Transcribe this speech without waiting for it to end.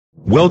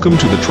Welcome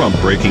to the Trump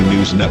Breaking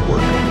News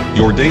Network,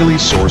 your daily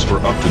source for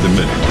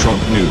up-to-the-minute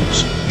Trump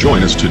news.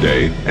 Join us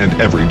today and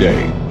every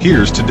day.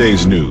 Here's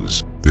today's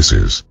news. This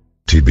is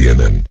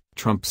TBNN.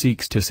 Trump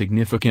seeks to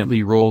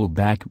significantly roll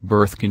back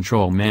birth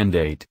control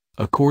mandate,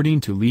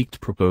 according to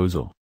leaked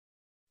proposal.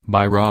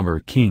 By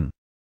Robert King.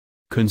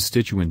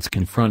 Constituents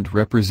confront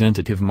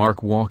Representative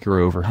Mark Walker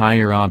over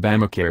higher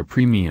Obamacare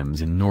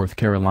premiums in North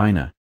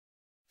Carolina.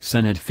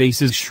 Senate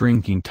faces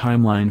shrinking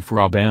timeline for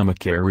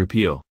Obamacare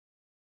repeal.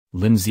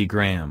 Lindsey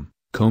Graham,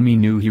 Comey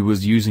knew he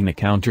was using a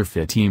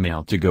counterfeit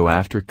email to go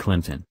after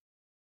Clinton.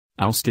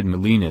 Ousted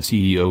Molina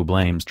CEO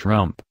blames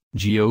Trump,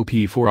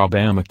 GOP for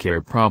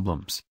Obamacare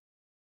problems.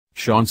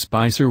 Sean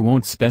Spicer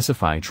won't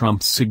specify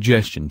Trump's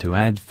suggestion to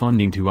add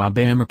funding to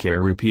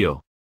Obamacare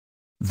repeal.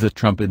 The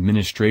Trump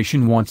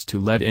administration wants to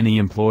let any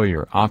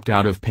employer opt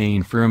out of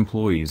paying for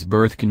employees'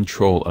 birth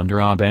control under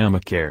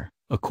Obamacare,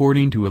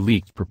 according to a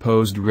leaked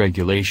proposed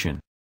regulation.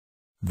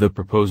 The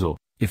proposal,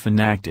 if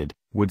enacted,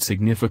 would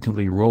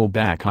significantly roll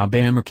back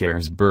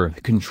Obamacare's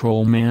birth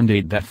control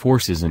mandate that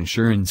forces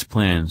insurance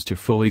plans to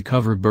fully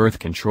cover birth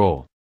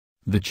control.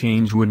 The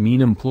change would mean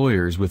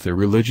employers with a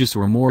religious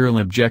or moral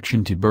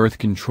objection to birth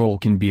control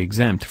can be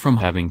exempt from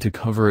having to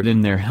cover it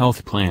in their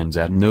health plans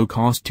at no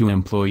cost to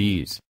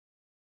employees.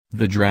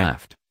 The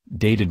draft,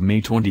 dated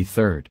May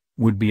 23,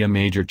 would be a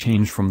major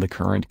change from the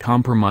current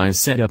compromise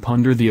set up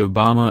under the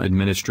Obama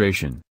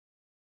administration.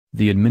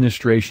 The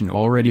administration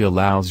already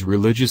allows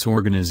religious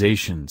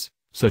organizations,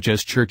 such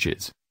as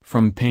churches,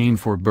 from paying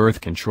for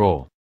birth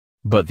control.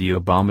 But the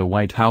Obama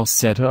White House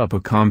set up a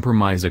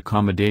compromise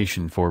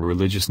accommodation for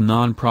religious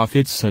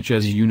nonprofits such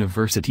as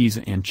universities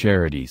and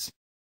charities.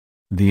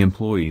 The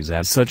employees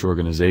at such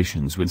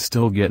organizations would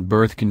still get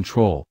birth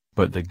control,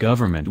 but the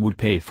government would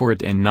pay for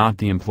it and not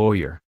the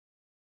employer.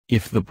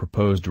 If the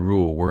proposed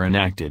rule were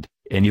enacted,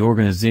 any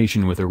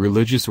organization with a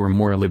religious or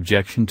moral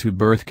objection to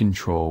birth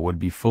control would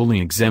be fully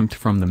exempt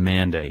from the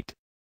mandate.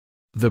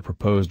 The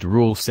proposed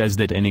rule says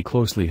that any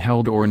closely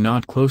held or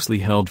not closely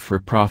held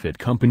for-profit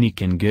company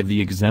can get the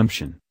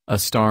exemption, a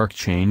stark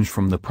change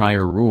from the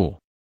prior rule.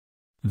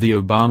 The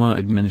Obama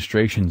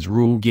administration's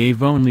rule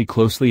gave only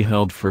closely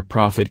held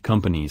for-profit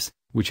companies,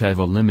 which have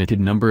a limited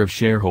number of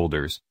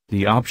shareholders,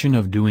 the option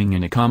of doing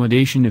an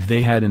accommodation if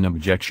they had an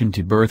objection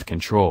to birth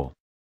control.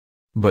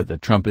 But the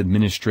Trump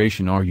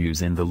administration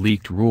argues in the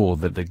leaked rule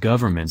that the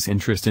government's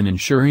interest in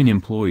ensuring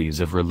employees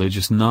of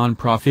religious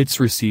nonprofits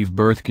receive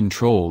birth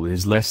control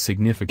is less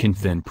significant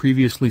than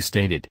previously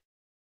stated.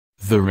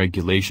 The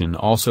regulation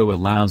also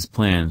allows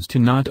plans to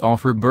not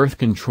offer birth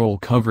control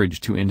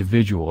coverage to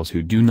individuals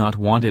who do not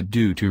want it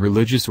due to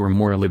religious or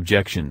moral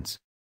objections.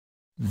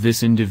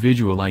 This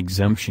individual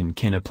exemption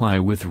can apply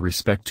with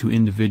respect to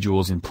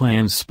individuals in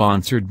plans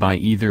sponsored by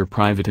either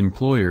private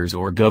employers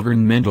or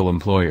governmental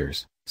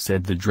employers,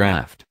 said the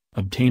draft,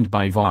 obtained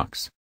by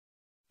Vox.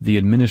 The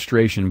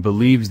administration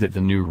believes that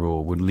the new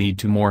rule would lead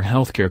to more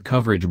healthcare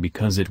coverage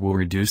because it will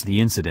reduce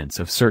the incidence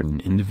of certain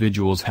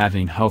individuals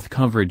having health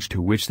coverage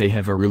to which they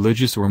have a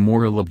religious or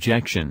moral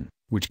objection,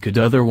 which could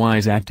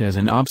otherwise act as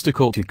an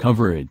obstacle to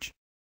coverage.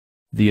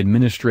 The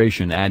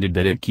administration added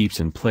that it keeps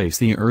in place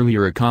the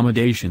earlier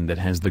accommodation that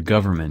has the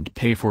government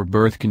pay for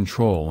birth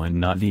control and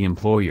not the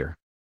employer.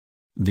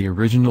 The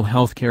original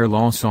healthcare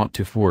law sought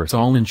to force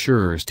all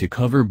insurers to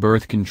cover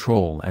birth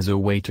control as a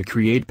way to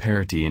create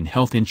parity in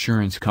health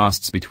insurance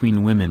costs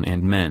between women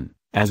and men,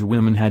 as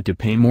women had to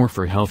pay more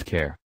for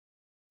healthcare.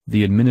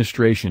 The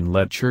administration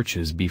let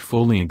churches be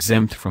fully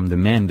exempt from the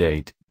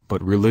mandate,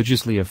 but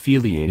religiously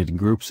affiliated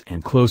groups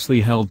and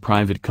closely held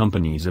private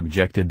companies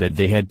objected that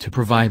they had to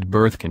provide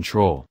birth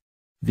control.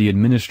 The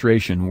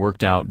administration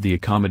worked out the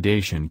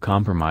accommodation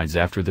compromise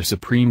after the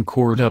Supreme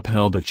Court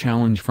upheld a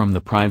challenge from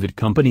the private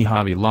company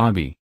Hobby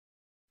Lobby.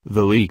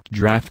 The leaked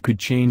draft could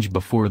change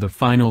before the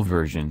final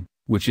version,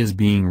 which is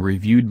being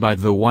reviewed by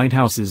the White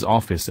House's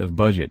Office of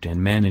Budget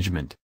and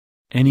Management.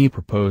 Any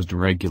proposed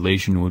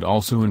regulation would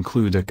also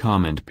include a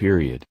comment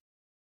period.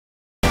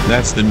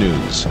 That's the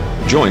news.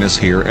 Join us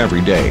here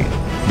every day.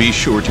 Be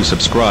sure to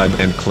subscribe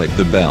and click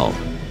the bell.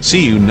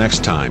 See you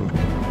next time.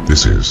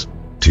 This is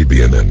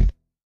TBNN.